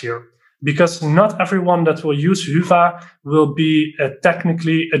 paths here, because not everyone that will use Hyvä will be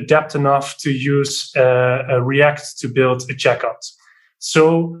technically adept enough to use React to build a checkout.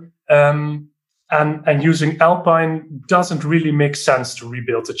 So and using Alpine doesn't really make sense to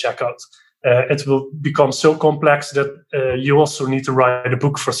rebuild a checkout. It will become so complex that you also need to write a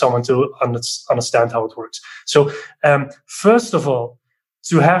book for someone to understand how it works. So first of all,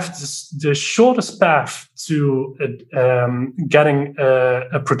 to have the shortest path to getting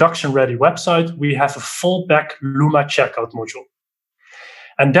a production-ready website, we have a fallback Luma checkout module.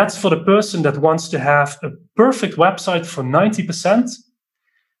 And that's for the person that wants to have a perfect website for 90%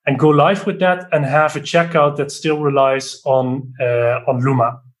 and go live with that and have a checkout that still relies on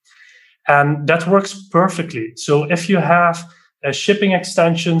Luma. And that works perfectly. So if you have shipping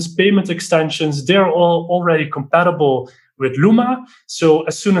extensions, payment extensions, they're all already compatible with Luma. So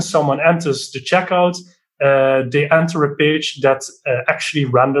as soon as someone enters the checkout, they enter a page that actually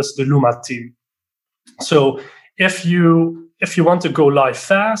renders the Luma theme. So if you want to go live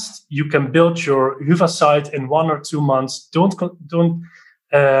fast, you can build your Hyvä site in 1 or 2 months. Don't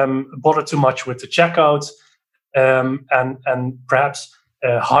bother too much with the checkout, and perhaps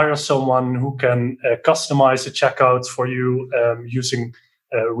hire someone who can customize the checkout for you using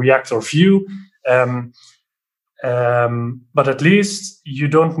React or Vue. But at least you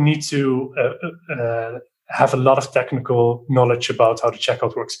don't need to have a lot of technical knowledge about how the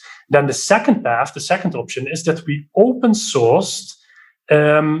checkout works. Then the second path, the second option, is that we open sourced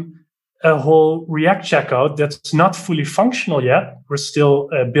a whole React checkout that's not fully functional yet. We're still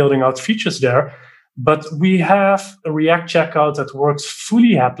building out features there. But we have a React checkout that works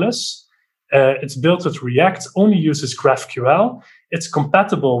fully headless. It's built with React, only uses GraphQL. It's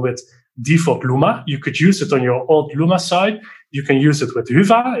compatible with default Luma. You could use it on your old Luma site. You can use it with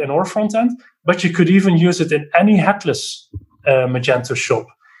Hyvä in our front end, but you could even use it in any headless Magento shop.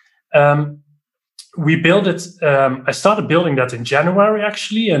 We built it. I started building that in January,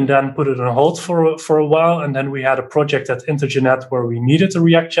 actually, and then put it on hold for a while. And then we had a project at Intergenet where we needed a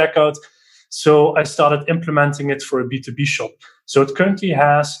React checkout. So I started implementing it for a B2B shop. So it currently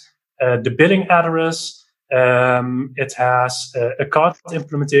has the billing address. It has a cart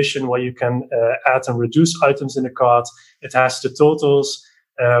implementation where you can add and reduce items in the cart. It has the totals.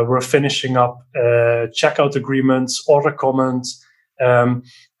 We're finishing up checkout agreements, order comments.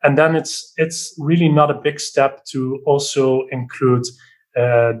 And then it's really not a big step to also include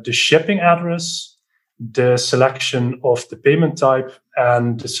the shipping address, the selection of the payment type,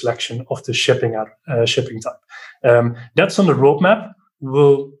 and the selection of the shipping type. That's on the roadmap.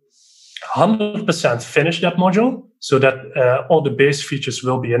 We'll 100% finish that module so that all the base features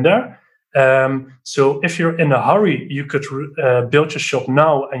will be in there. So if you're in a hurry, you could build your shop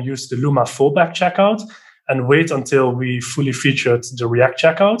now and use the Luma fallback checkout and wait until we fully featured the React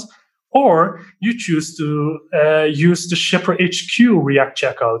checkout. Or you choose to use the Shipper HQ React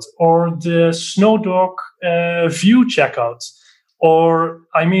checkout or the Snowdog Vue checkout. Or,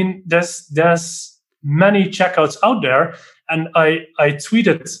 I mean, there's many checkouts out there. And I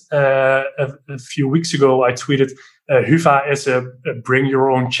tweeted a few weeks ago, Hyvä is a bring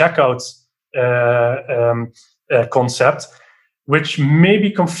your own checkout concept, which maybe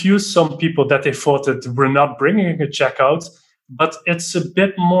confused some people that they thought that we're not bringing a checkout. But it's a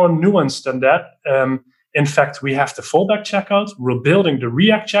bit more nuanced than that. In fact, we have the fallback checkout. We're building the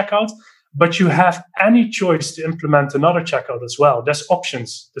React checkout. But you have any choice to implement another checkout as well. There's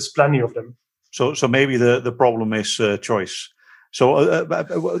options. There's plenty of them. So maybe the problem is choice. So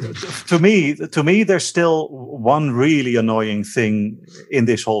to me, there's still one really annoying thing in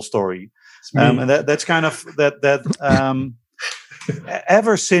this whole story, and that's kind of that.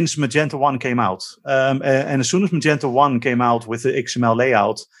 Ever since Magento 1 came out, and as soon as Magento 1 came out with the XML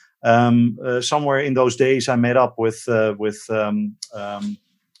layout, somewhere in those days I met up with his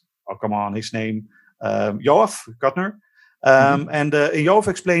name, Joaf Kuttner. And Joaf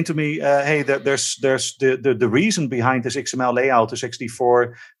explained to me, hey, there's the reason behind this XML layout is actually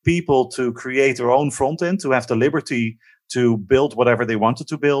for people to create their own front end, to have the liberty to build whatever they wanted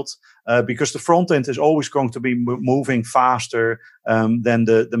to build, because the front end is always going to be moving faster than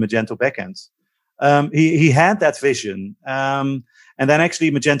the Magento backend. He had that vision, and then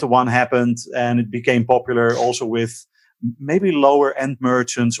actually Magento 1 happened, and it became popular also with maybe lower end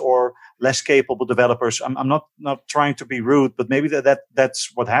merchants or less capable developers. I'm not trying to be rude, but maybe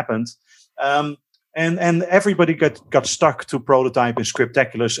that's what happened. And everybody got stuck to prototype in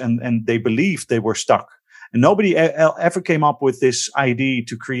Scriptaculous, and they believed they were stuck. And nobody ever came up with this idea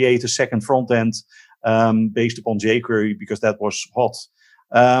to create a second front end based upon jQuery, because that was hot.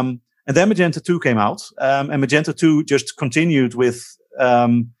 And then Magenta 2 came out, and Magenta 2 just continued with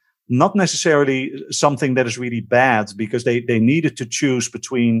not necessarily something that is really bad, because they needed to choose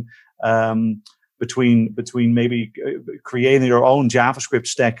between maybe creating their own JavaScript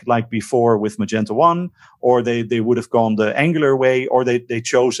stack like before with Magenta 1, or they would have gone the Angular way, or they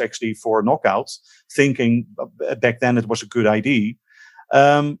chose actually for Knockout, thinking back then it was a good idea.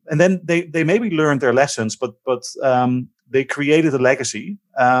 And then they maybe learned their lessons, but they created a legacy.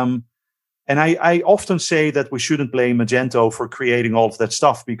 And I often say that we shouldn't blame Magento for creating all of that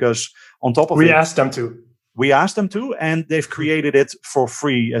stuff, because on top of we asked them to, and they've created it for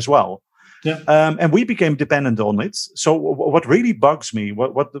free as well. Yeah. And we became dependent on it. So what really bugs me,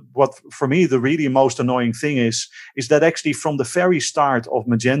 what for me the really most annoying thing is that actually from the very start of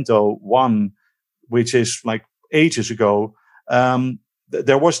Magento 1, which is like ages ago,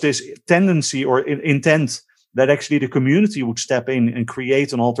 there was this tendency or intent that actually the community would step in and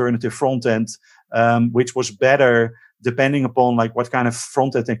create an alternative front end, which was better depending upon like what kind of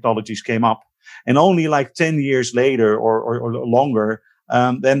front end technologies came up. And only like 10 years later or longer,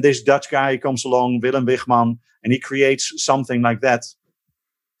 then this Dutch guy comes along, Willem Wigman, and he creates something like that.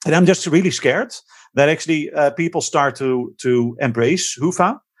 And I'm just really scared that actually people start to embrace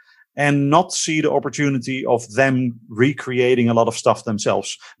Hyva and not see the opportunity of them recreating a lot of stuff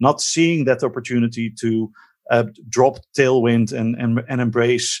themselves, not seeing that opportunity to drop Tailwind and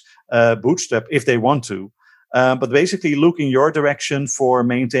embrace Bootstrap if they want to. But basically look in your direction for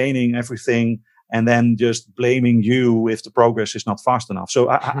maintaining everything and then just blaming you if the progress is not fast enough. So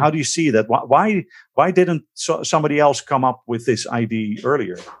how do you see that? Why didn't somebody else come up with this idea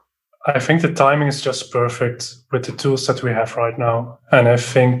earlier? I think the timing is just perfect with the tools that we have right now. And I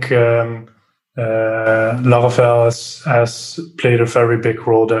think Laravel has played a very big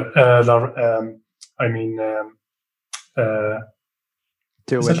role there.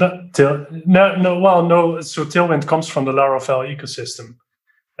 Tailwind. No. So Tailwind comes from the Laravel ecosystem,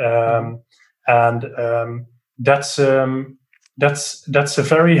 and that's a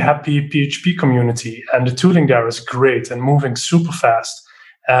very happy PHP community, and the tooling there is great and moving super fast.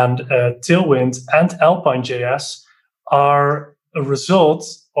 And Tailwind and Alpine.js are a result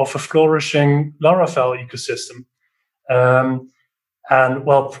of a flourishing Laravel ecosystem. And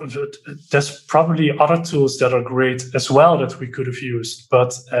well, there's probably other tools that are great as well that we could have used.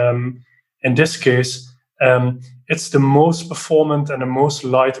 But in this case, it's the most performant and the most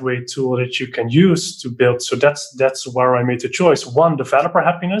lightweight tool that you can use to build. So that's where I made the choice. One, developer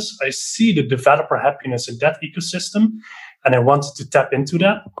happiness. I see the developer happiness in that ecosystem, and I wanted to tap into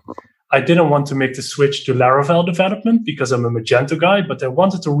that. I didn't want to make the switch to Laravel development because I'm a Magento guy, but I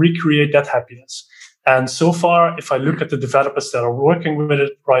wanted to recreate that happiness. And so far, if I look at the developers that are working with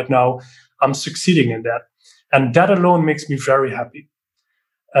it right now, I'm succeeding in that. And that alone makes me very happy.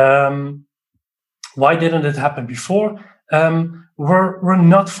 Why didn't it happen before? We're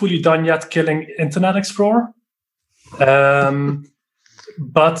not fully done yet killing Internet Explorer. But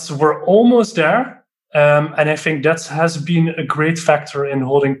we're almost there. And I think that has been a great factor in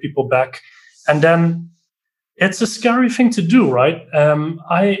holding people back. And then it's a scary thing to do, right?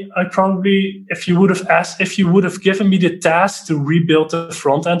 I probably, if you would have given me the task to rebuild the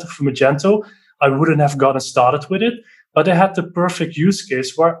front end of Magento, I wouldn't have gotten started with it. But I had the perfect use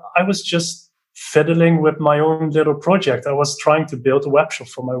case where I was just fiddling with my own little project. I was trying to build a web shop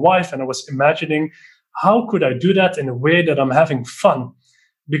for my wife, and I was imagining how could I do that in a way that I'm having fun?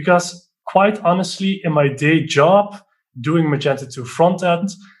 Because quite honestly, in my day job, doing Magento 2 front end,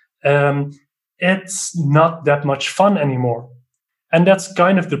 it's not that much fun anymore. And that's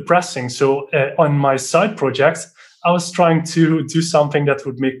kind of depressing. So on my side project, I was trying to do something that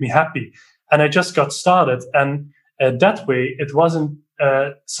would make me happy. And I just got started. And that way, it wasn't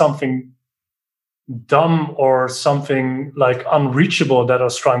something dumb or something like unreachable that I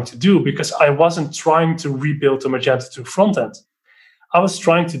was trying to do, because I wasn't trying to rebuild the Magento 2 front end. I was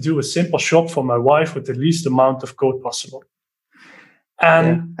trying to do a simple shop for my wife with the least amount of code possible.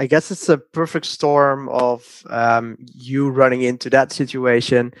 And I guess it's a perfect storm of you running into that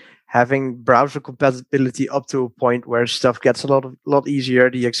situation, having browser compatibility up to a point where stuff gets a lot easier.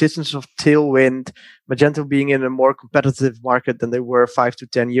 The existence of Tailwind, Magento being in a more competitive market than they were 5 to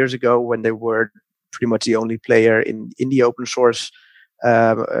 10 years ago, when they were pretty much the only player in the open source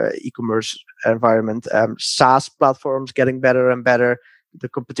e-commerce environment. SaaS platforms getting better and better. The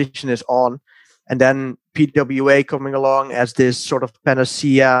competition is on. And then PWA coming along as this sort of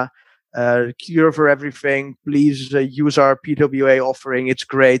panacea, cure for everything. Please use our PWA offering. It's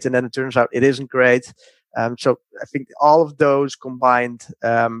great. And then it turns out it isn't great. So I think all of those combined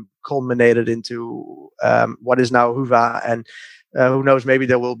culminated into what is now Hyvä, and who knows, maybe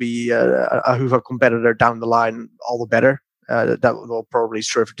there will be a Hyvä competitor down the line, all the better. That will probably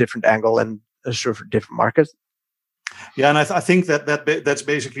serve a different angle and serve a different market. Yeah, and I think that's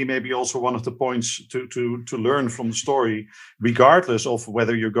basically maybe also one of the points to learn from the story, regardless of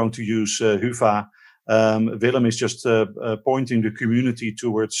whether you're going to use Hyvä. Willem is just pointing the community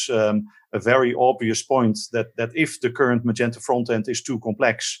towards a very obvious point that if the current Magento front end is too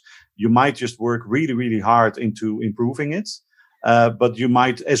complex, you might just work really, really hard into improving it. But you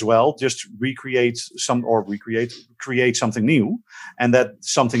might as well just create something new, and that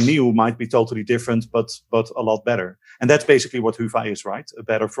something new might be totally different, but a lot better. And that's basically what Hyvä is, right? A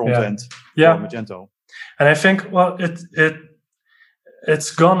better front end for Magento. And I think, well,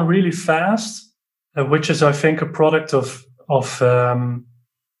 it's gone really fast, which is, I think, a product of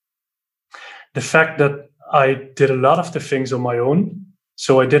the fact that I did a lot of the things on my own,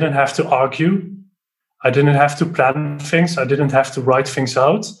 so I didn't have to argue. I didn't have to plan things. I didn't have to write things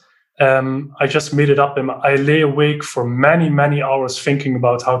out. I just made it up. And I lay awake for many, many hours thinking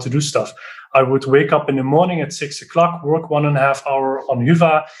about how to do stuff. I would wake up in the morning at 6 o'clock, work 1.5 hours on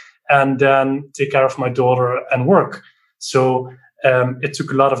Hyvä, and then take care of my daughter and work. So it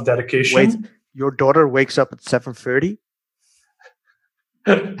took a lot of dedication. Wait, your daughter wakes up at 7:30?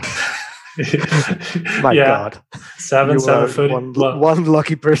 My God. 7:30. One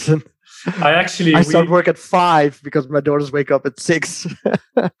lucky person. I start work at 5 because my daughters wake up at 6.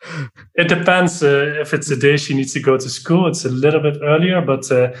 It depends. If it's a day she needs to go to school, it's a little bit earlier.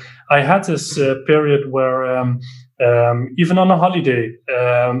 But I had this period where even on a holiday,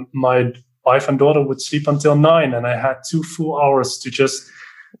 my wife and daughter would sleep until 9, and I had 2 full hours to just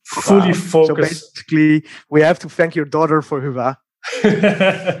fully focus. So basically, we have to thank your daughter for Hyvä.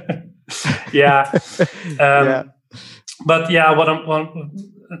 Yeah. But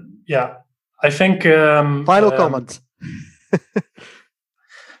yeah, I think final comment.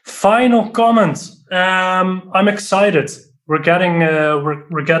 Final comment. I'm excited. We're getting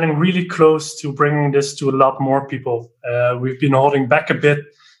really close to bringing this to a lot more people. We've been holding back a bit,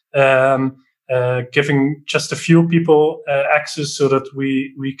 giving just a few people access so that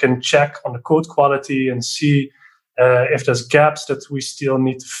we can check on the code quality and see if there's gaps that we still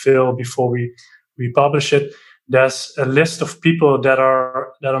need to fill before we publish it. There's a list of people that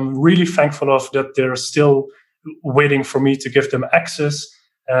I'm really thankful of, that they're still waiting for me to give them access,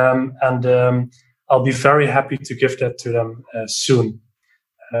 and I'll be very happy to give that to them soon.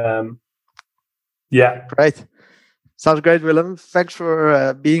 Great. Sounds great, Willem. Thanks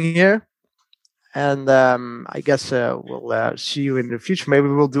for being here. And I guess we'll see you in the future. Maybe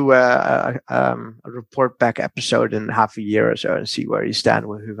we'll do a report back episode in half a year or so and see where you stand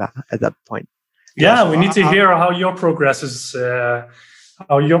with Hyvä at that point. Yeah, we need to hear how your progress is,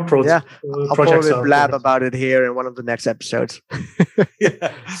 how your projects I'll probably blab about it here in one of the next episodes.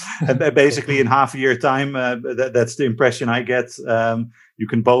 And basically in half a year time, that's the impression I get. You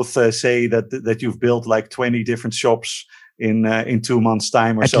can both say that you've built like 20 different shops in 2 months'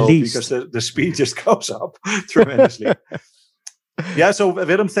 time or so, because the speed just goes up tremendously. So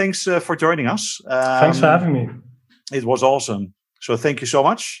Willem, thanks for joining us. Thanks for having me. It was awesome. So thank you so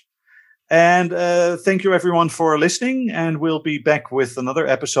much. And thank you everyone for listening. And we'll be back with another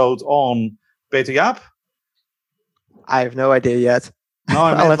episode on Peter Jaap. I have no idea yet. No,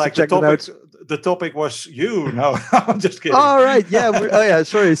 I meant like the topic was you. No, I'm just kidding. All right. Yeah.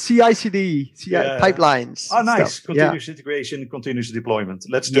 Sorry. CI/CD, pipelines. Oh, nice. Stuff. Continuous integration, continuous deployment.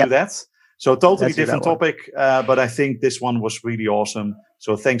 Let's do that. So totally different topic, but I think this one was really awesome.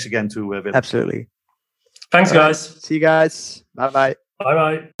 So thanks again to Willem. Absolutely. Thanks, guys. See you guys. Bye-bye.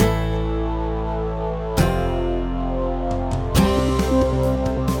 Bye-bye.